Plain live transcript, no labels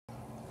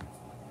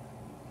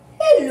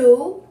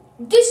Hello,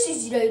 this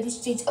is the United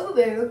States of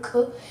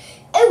America,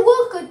 and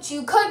welcome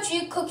to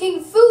Country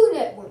Cooking Food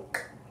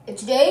Network. And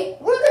today,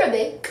 we're gonna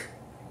make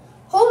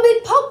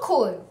homemade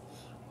popcorn.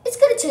 It's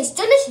gonna taste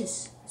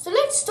delicious, so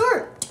let's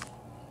start.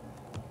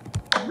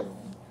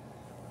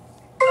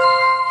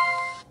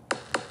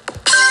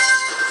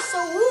 So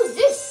who's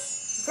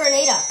this?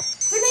 Grenada,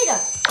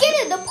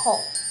 get in the pot.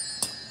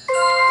 It's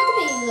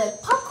gonna be like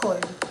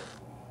popcorn.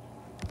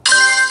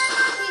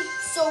 Okay,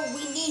 so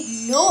we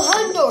need no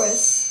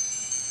Honduras.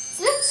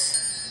 So let's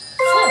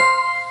try.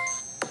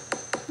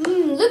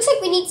 Looks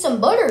like we need some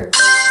butter.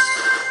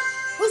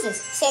 Who's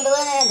this?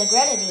 Sambalina and the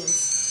grenadines.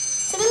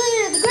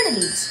 Sambalina and the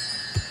grenadines.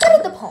 Get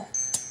in the pot.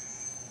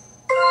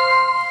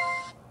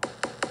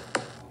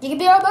 You can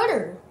be our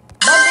butter.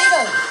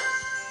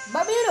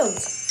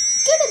 Barbados.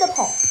 Get in the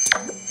pot.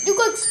 You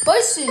got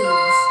spices.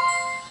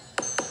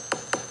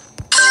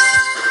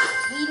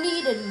 We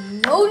need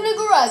no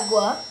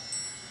Nicaragua.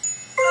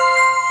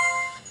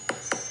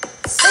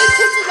 Say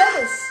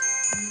Kitchenevis.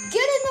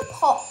 Get in the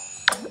pot.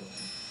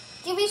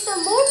 Give me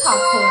some more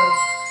popcorn.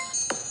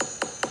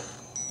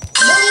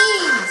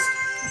 Please.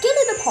 Get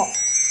in the pot.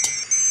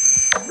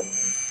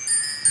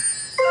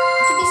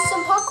 Give me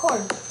some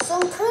popcorn.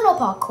 Some kernel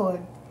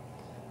popcorn.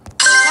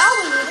 Now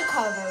we need a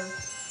cover.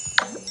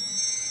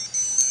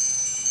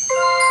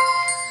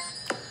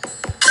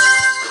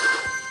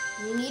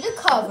 We need a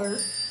cover.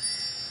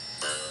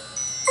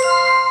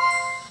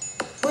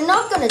 We're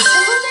not going to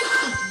turn on the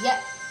heat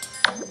yet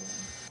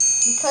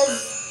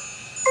because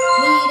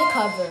we need a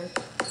cover.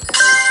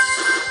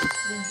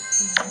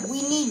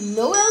 We need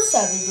no El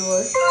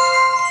Salvador.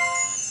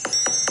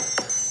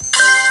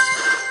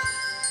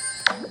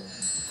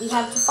 We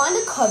have to find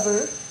a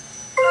cover.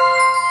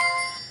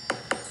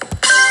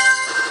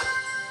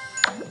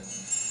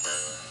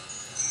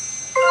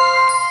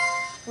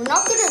 We're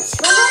not going to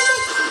turn on the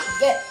heat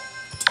yet.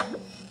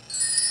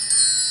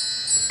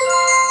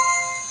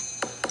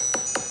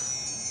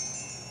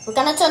 We're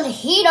going to turn the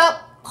heat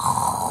up.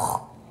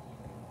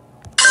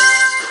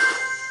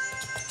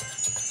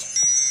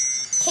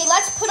 Okay,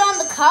 let's put on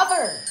the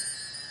cover.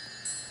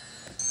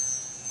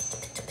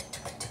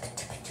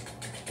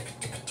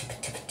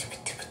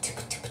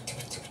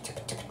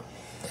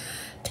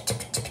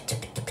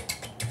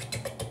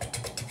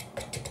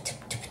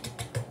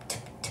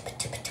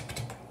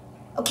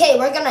 Okay,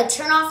 we're gonna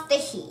turn off the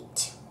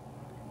heat.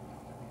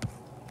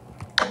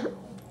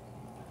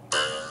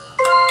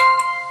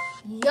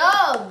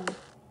 Yum!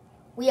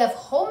 We have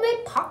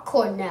homemade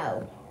popcorn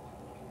now.